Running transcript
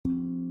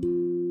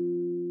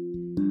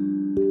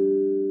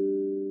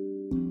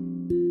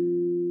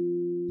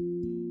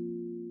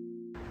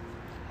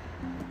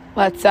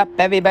What's up,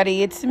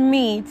 everybody? It's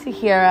me,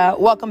 Tahira.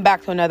 Welcome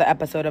back to another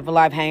episode of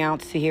Live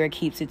Hangouts. Tahira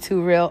Keeps It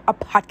Too Real, a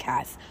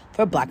podcast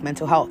for Black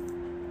mental health.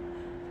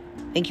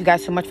 Thank you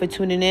guys so much for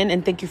tuning in,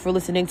 and thank you for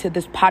listening to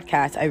this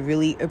podcast. I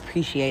really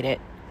appreciate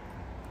it.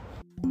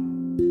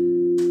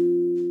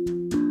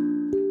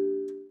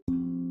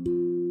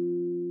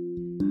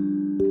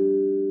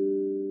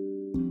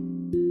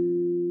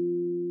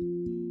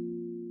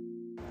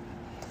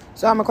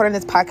 So I'm recording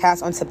this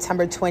podcast on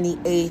September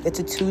 28th. It's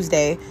a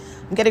Tuesday.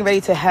 I'm getting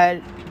ready to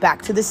head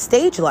back to the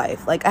stage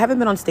life. I haven't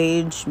been on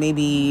stage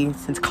maybe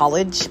since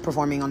college,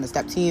 performing on the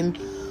step team.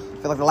 I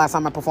feel like the last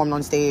time I performed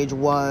on stage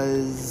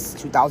was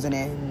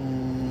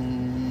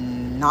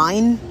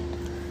 2009.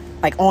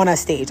 On a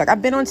stage.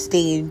 I've been on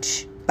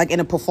stage, in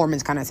a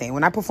performance kind of thing.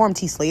 When I perform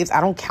T-Slaves, I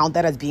don't count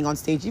that as being on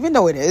stage, even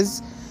though it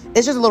is.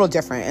 It's just a little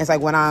different. It's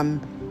when I'm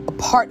a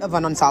part of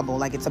an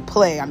ensemble, it's a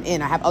play I'm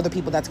in. I have other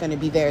people that's going to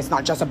be there. It's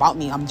not just about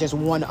me. I'm just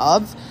one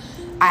of.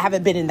 I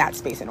haven't been in that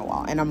space in a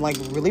while, and I'm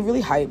really,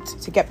 really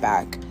hyped to get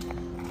back.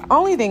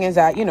 Only thing is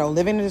that,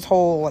 living in this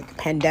whole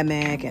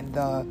pandemic and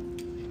the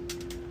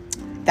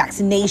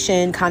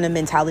vaccination kind of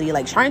mentality,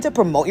 trying to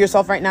promote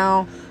yourself right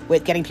now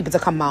with getting people to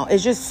come out.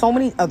 It's just so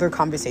many other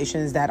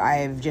conversations that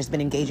I've just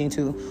been engaging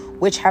to,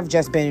 which have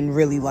just been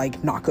really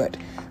not good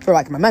for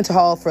my mental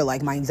health, for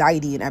my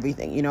anxiety and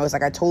everything. It's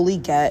I totally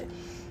get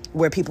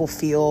where people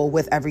feel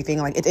with everything.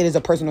 It is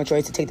a personal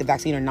choice to take the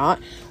vaccine or not.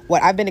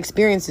 What I've been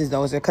experiencing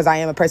though is because I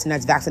am a person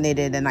that's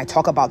vaccinated and I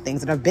talk about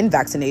things and I've been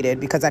vaccinated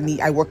because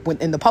I work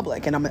in the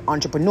public and I'm an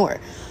entrepreneur.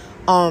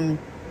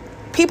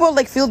 People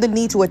feel the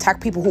need to attack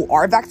people who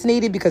are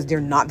vaccinated because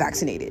they're not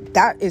vaccinated.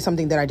 That is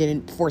something that I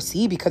didn't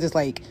foresee, because it's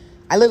I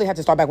literally had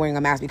to start back wearing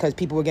a mask because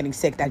people were getting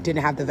sick that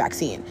didn't have the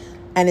vaccine.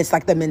 And it's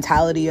the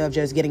mentality of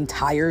just getting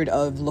tired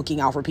of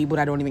looking out for people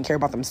that don't even care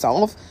about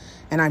themselves.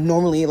 And I'm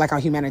normally a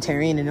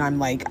humanitarian, and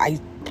I'm I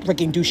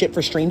freaking do shit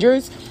for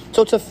strangers.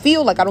 So to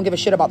feel I don't give a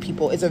shit about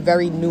people is a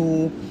very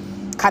new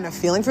kind of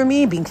feeling for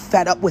me, being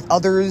fed up with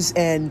others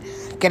and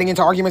getting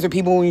into arguments with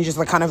people when you're just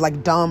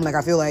dumb.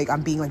 I feel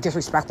I'm being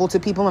disrespectful to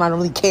people and I don't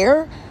really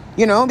care,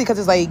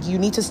 because it's you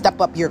need to step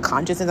up your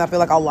consciousness. I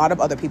feel a lot of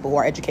other people who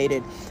are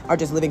educated are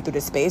just living through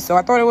this space. So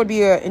I thought it would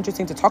be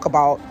interesting to talk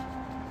about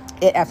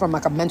it from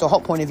a mental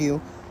health point of view.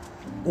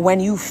 When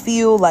you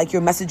feel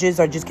your messages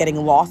are just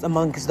getting lost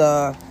amongst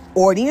the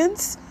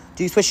audience,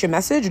 do you switch your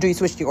message or do you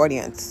switch the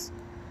audience?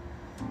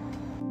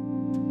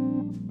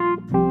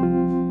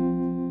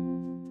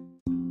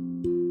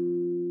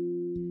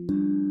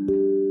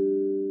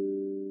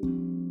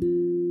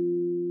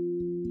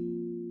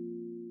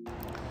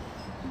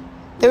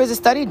 There was a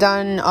study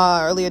done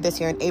earlier this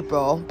year in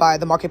April by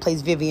the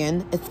marketplace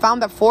Vivian. It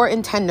found that 4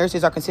 in 10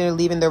 nurses are considered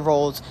leaving their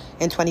roles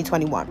in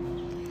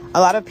 2021. A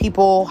lot of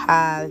people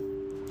that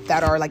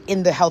are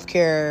in the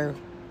healthcare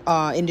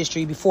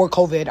industry before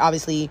COVID,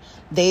 obviously,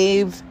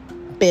 they've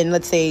been,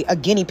 let's say, a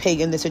guinea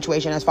pig in this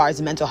situation as far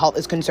as mental health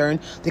is concerned,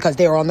 because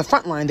they are on the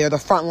front line. They're the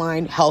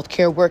frontline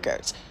healthcare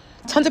workers.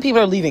 Tons of people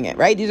are leaving it,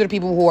 right? These are the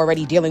people who are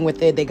already dealing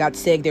with it. They got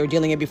sick. They were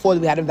dealing it before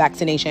we had a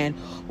vaccination,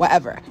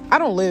 whatever. I'm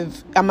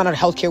not a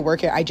healthcare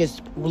worker. I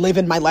just live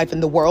in my life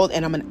in the world,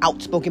 and I'm an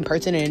outspoken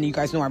person. And you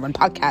guys know I run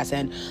podcasts,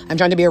 and I'm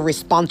trying to be a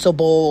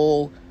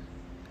responsible,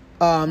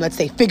 let's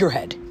say,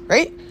 figurehead,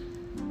 right?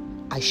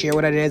 I share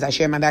what it is. I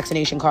share my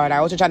vaccination card. I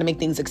also try to make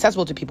things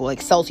accessible to people,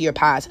 Celsius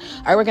Pass.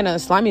 I work in a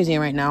slime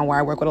museum right now where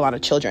I work with a lot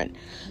of children.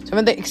 Some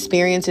of the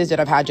experiences that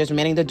I've had just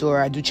manning the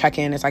door, I do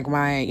check-in. It's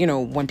my,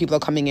 when people are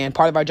coming in,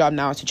 part of our job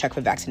now is to check for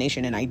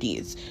vaccination and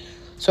IDs.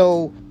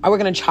 So I work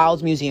in a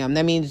child's museum.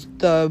 That means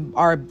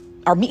our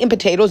meat and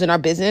potatoes in our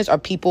business are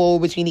people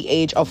between the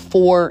age of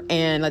 4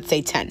 and, let's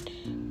say, 10.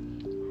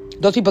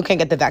 Those people can't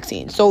get the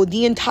vaccine. So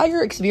the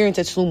entire experience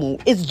at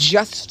SLUMU is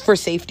just for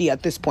safety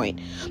at this point.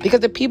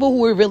 Because the people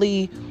who are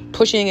really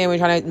pushing and we're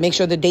trying to make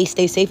sure that they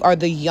stay safe are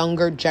the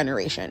younger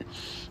generation.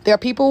 There are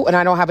people, and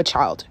I don't have a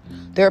child,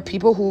 there are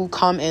people who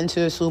come into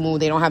SLUMU,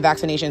 they don't have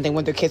vaccinations, they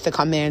want their kids to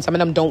come in. Some of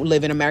them don't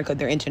live in America,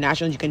 they're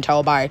international. You can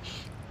tell by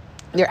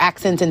their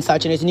accents and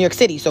such, and it's New York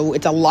City, so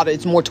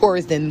it's more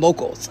tourists than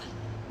locals.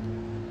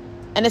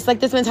 And it's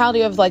this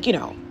mentality of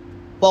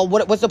well,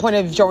 what's the point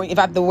of showing, if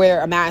I have to wear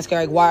a mask,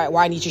 why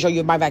I need to show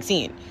you my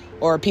vaccine?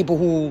 Or people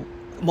who,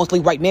 mostly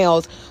white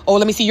males, oh,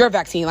 let me see your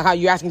vaccine. How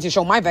you're asking to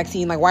show my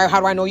vaccine? How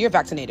do I know you're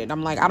vaccinated?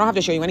 I'm I don't have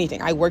to show you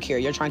anything. I work here.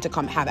 You're trying to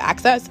come have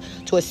access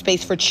to a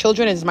space for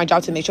children. It's my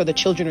job to make sure the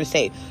children are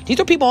safe.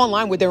 These are people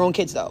online with their own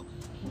kids, though.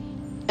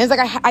 And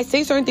it's I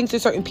say certain things to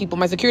certain people.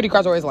 My security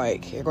guards are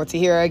always here, go to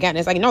here again.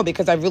 It's no,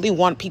 because I really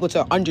want people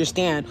to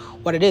understand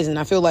what it is. And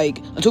I feel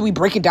until we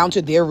break it down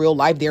to their real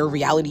life, their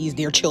realities,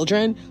 their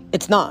children,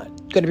 it's not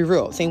going to be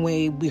real. Same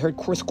way we heard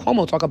Chris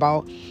Cuomo talk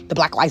about the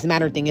Black Lives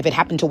Matter thing. If it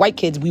happened to white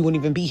kids, we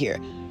wouldn't even be here.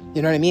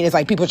 You know what I mean? It's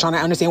people trying to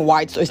understand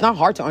why. It's not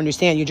hard to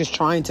understand. You're just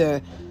trying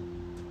to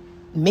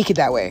make it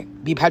that way.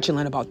 Be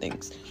petulant about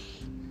things.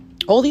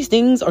 All these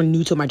things are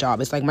new to my job.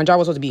 It's my job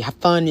was supposed to be have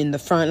fun in the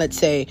front. Let's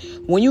say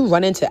when you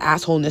run into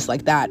assholeness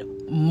like that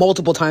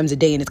multiple times a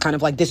day, and it's kind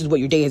of this is what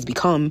your day has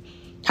become,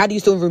 how do you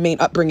still remain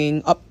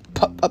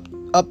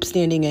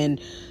upstanding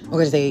and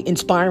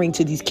inspiring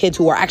to these kids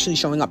who are actually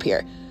showing up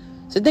here.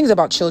 So things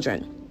about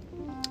children.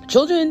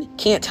 Children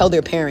can't tell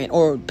their parent,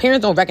 or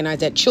parents don't recognize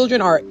that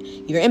children are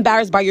either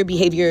embarrassed by your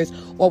behaviors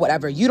or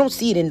whatever. You don't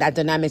see it in that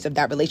dynamics of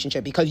that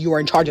relationship because you are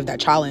in charge of that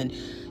child and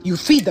you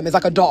feed them. It's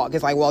like a dog.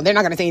 It's like, well, they're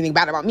not going to say anything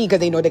bad about me because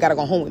they know they got to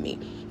go home with me.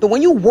 But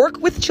when you work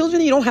with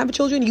children, you don't have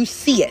children, you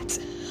see it.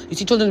 You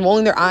see children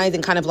rolling their eyes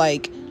and kind of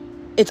like,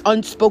 it's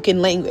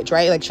unspoken language,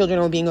 right? Like children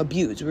are being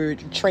abused. We're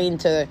trained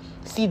to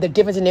see the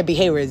difference in their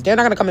behaviors. They're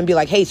not going to come and be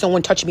like, hey,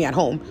 someone touched me at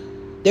home.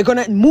 They're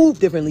going to move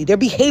differently. Their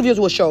behaviors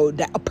will show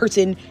that a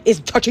person is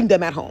touching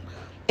them at home.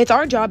 It's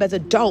our job as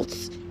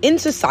adults in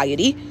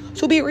society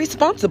to be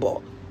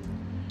responsible.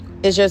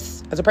 It's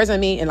just, as a person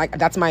like me, and like,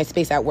 that's my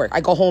space at work.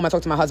 I go home, I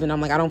talk to my husband,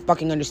 I'm like, I don't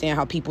fucking understand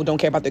how people don't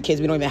care about their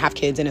kids. We don't even have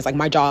kids, and it's like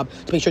my job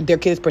to make sure their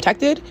kids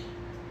protected.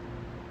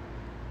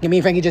 Me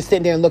and Frankie just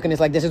sitting there and looking,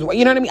 it's like, this is what,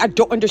 you know what I mean? I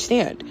don't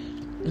understand.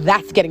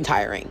 That's getting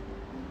tiring.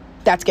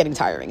 That's getting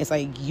tiring. It's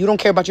like, you don't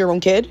care about your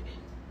own kid?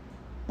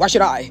 Why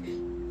should I?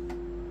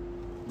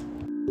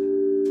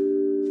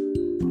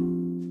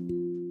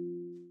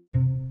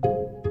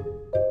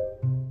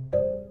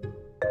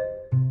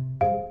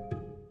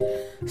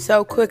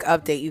 So, quick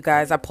update, you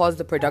guys. I paused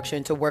the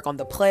production to work on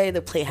the play.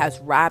 The play has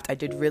wrapped. I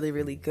did really,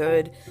 really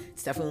good.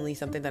 It's definitely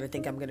something that I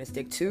think I'm going to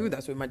stick to.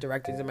 That's what my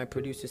directors and my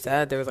producer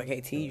said. They was like, hey,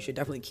 T, you should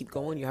definitely keep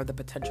going. You have the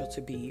potential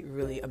to be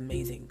really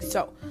amazing.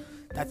 So,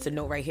 that's the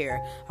note right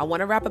here. I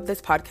want to wrap up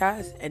this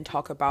podcast and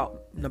talk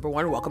about, number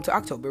one, welcome to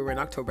October. We're in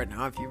October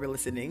now. If you were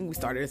listening, we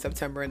started in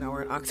September and now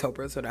we're in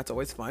October. So, that's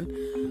always fun.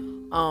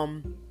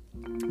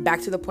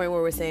 Back to the point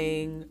where we're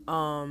saying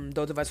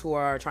those of us who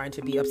are trying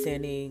to be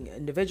upstanding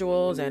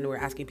individuals and we're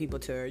asking people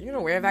to,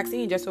 wear a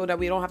vaccine just so that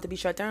we don't have to be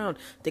shut down.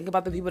 Think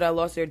about the people that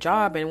lost their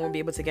job and won't be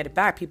able to get it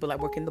back. People that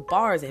work in the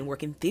bars and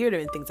work in theater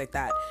and things like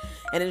that.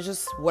 And it's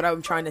just, what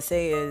I'm trying to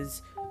say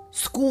is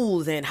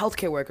schools and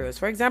healthcare workers.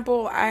 For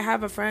example, I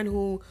have a friend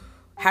who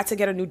had to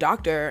get a new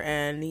doctor,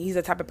 and he's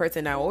the type of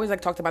person that always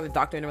talked about the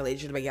doctor in a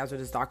relationship he has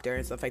with his doctor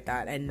and stuff like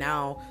that. And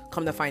now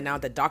come to find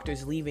out that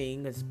doctors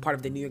leaving as part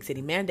of the New York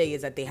City mandate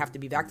is that they have to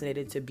be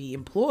vaccinated to be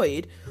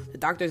employed. The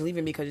doctor's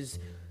leaving because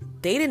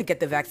they didn't get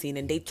the vaccine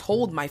and they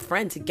told my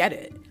friend to get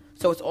it.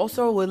 So it's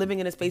also, we're living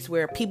in a space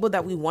where people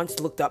that we once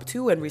looked up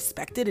to and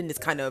respected in this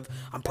kind of,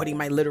 I'm putting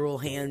my literal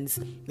hands,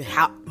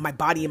 my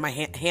body and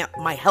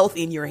my health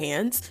in your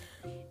hands.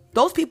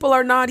 Those people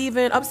are not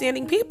even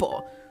upstanding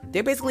people.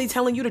 They're basically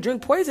telling you to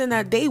drink poison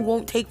that they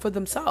won't take for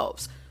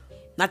themselves.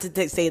 Not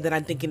to say that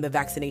I'm thinking the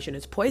vaccination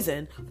is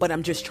poison, but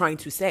I'm just trying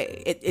to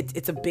say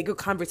it's a bigger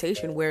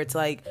conversation where it's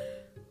like,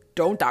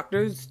 don't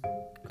doctors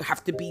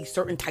have to be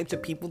certain types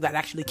of people that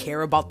actually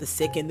care about the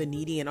sick and the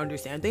needy and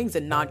understand things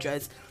and not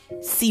just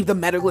see the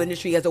medical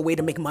industry as a way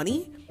to make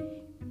money?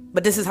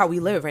 But this is how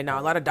we live right now.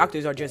 A lot of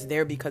doctors are just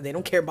there because they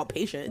don't care about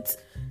patients.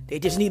 They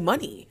just need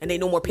money, and they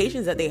know more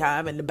patients that they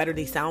have, and the better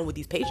they sound with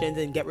these patients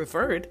and get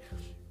referred,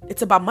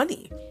 it's about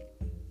money.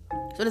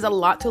 So there's a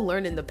lot to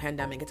learn in the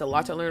pandemic. It's a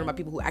lot to learn about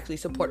people who actually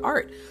support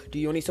art. Do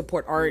you only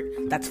support art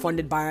that's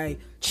funded by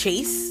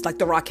Chase, like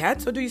the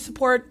Rockettes, or do you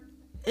support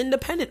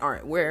independent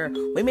art where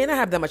we may not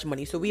have that much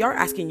money? So we are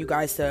asking you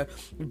guys to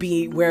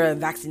wear a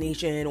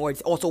vaccination or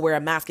also wear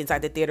a mask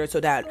inside the theater so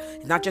that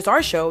it's not just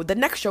our show, the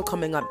next show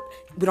coming up,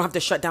 we don't have to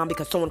shut down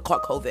because someone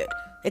caught COVID.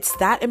 It's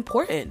that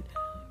important.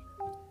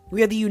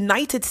 We are the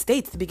United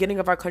States. The beginning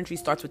of our country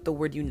starts with the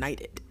word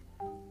united.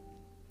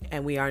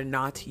 And we are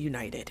not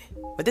united.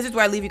 But this is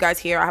where I leave you guys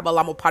here. I have a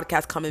lot more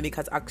podcasts coming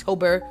because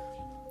October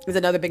is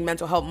another big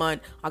mental health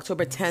month.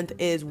 October 10th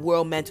is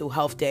World Mental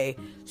Health Day.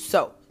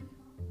 So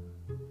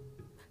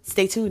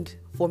stay tuned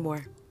for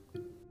more.